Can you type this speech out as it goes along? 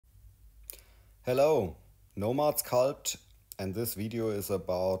Hello, Nomad Sculpt, and this video is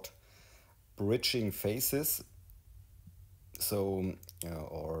about bridging faces,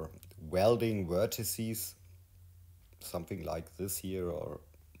 or welding vertices, something like this here, or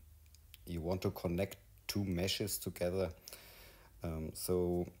you want to connect two meshes together.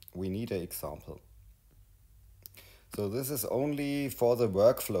 So we need an example. So this is only for the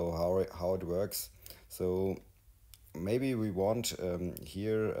workflow, how it works. So maybe we want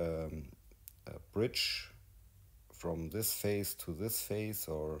here a bridge from this face to this face,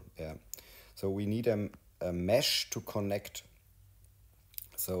 or yeah. So we need a mesh to connect.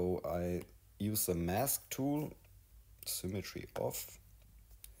 So I use the mask tool, symmetry off,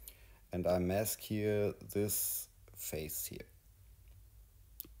 and I mask here this face here.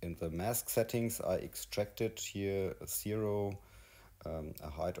 In the mask settings I extracted here 0, a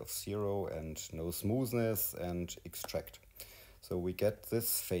height of 0 and no smoothness, and extract. So we get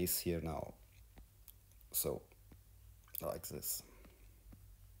this face here now. So like this.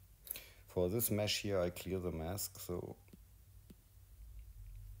 For this mesh here I clear the mask, so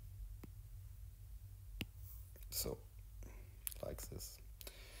like this.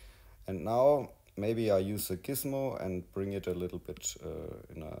 And now maybe I use a gizmo and bring it a little bit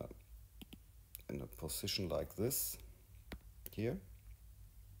in a position like this here.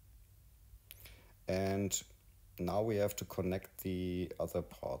 And now we have to connect the other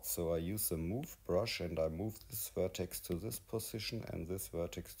parts. So I use the move brush and I move this vertex to this position and this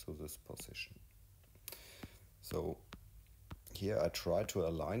vertex to this position. So here I try to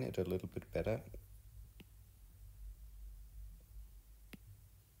align it a little bit better.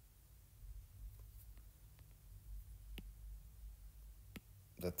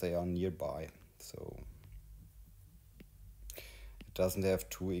 That they are nearby, so it doesn't have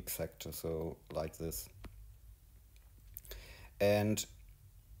too exact, so like this. And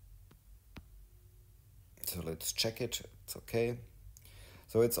so let's check it, it's okay.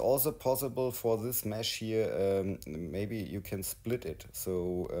 So it's also possible for this mesh here, maybe you can split it.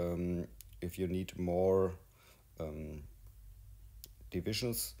 So if you need more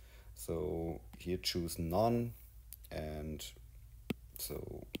divisions, so here choose none, and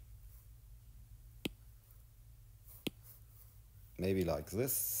so maybe like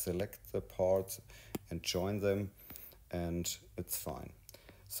this, select the parts and join them, and it's fine.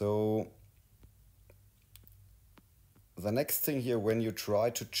 So the next thing here, when you try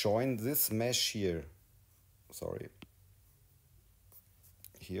to join this mesh here,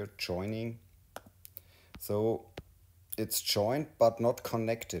 here joining, so it's joined but not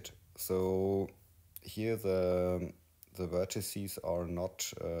connected. So here the vertices are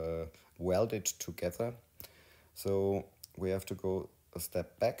not welded together. So we have to go a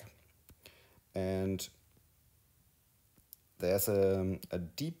step back, and there's a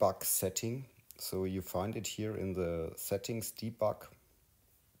debug setting. So you find it here in the settings debug,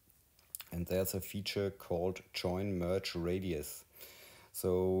 and there's a feature called join merge radius.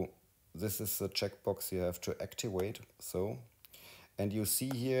 So this is the checkbox you have to activate. So, and you see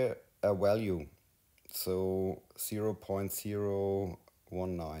here a value, so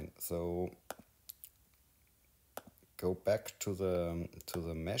 0.019. So go back to the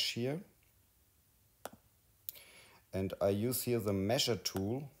mesh here, and I use here the measure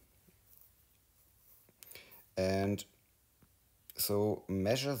tool, and so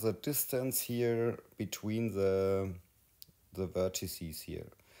measure the distance here between the vertices here.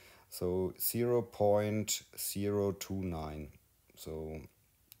 So 0.029. So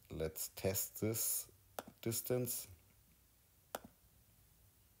let's test this distance.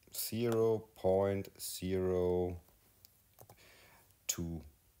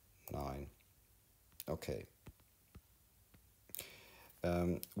 0.029. Okay.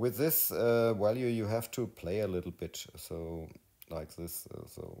 With this value you have to play a little bit, so like this.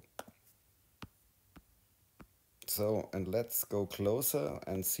 So and let's go closer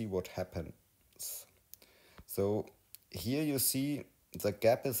and see what happens. So here you see the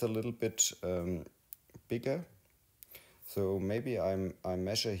gap is a little bit bigger. So maybe I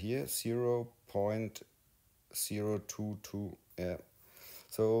measure here 0.022. Yeah.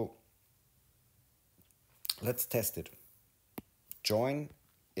 So let's test it. Join.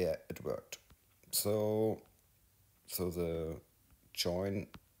 Yeah, it worked. So the join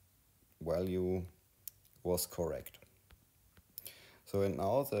value was correct. So and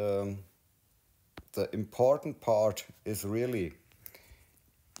now the important part is really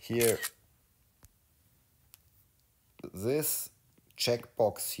here, this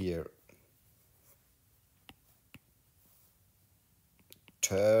checkbox here,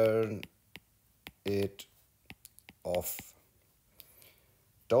 turn it off.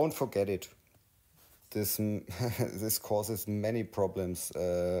 Don't forget it. this this causes many problems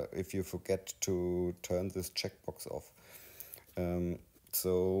if you forget to turn this checkbox off.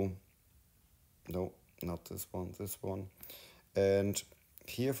 So no, not this one, this one. And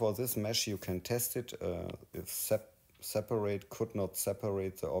here for this mesh you can test it if separate could not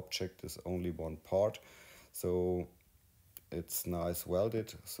separate the object is only one part, so it's nice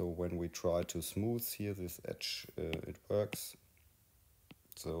welded. So when we try to smooth here this edge, it works.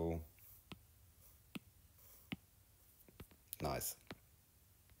 So nice.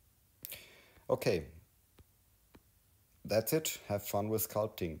 Okay, that's it. Have fun with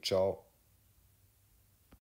sculpting. Ciao.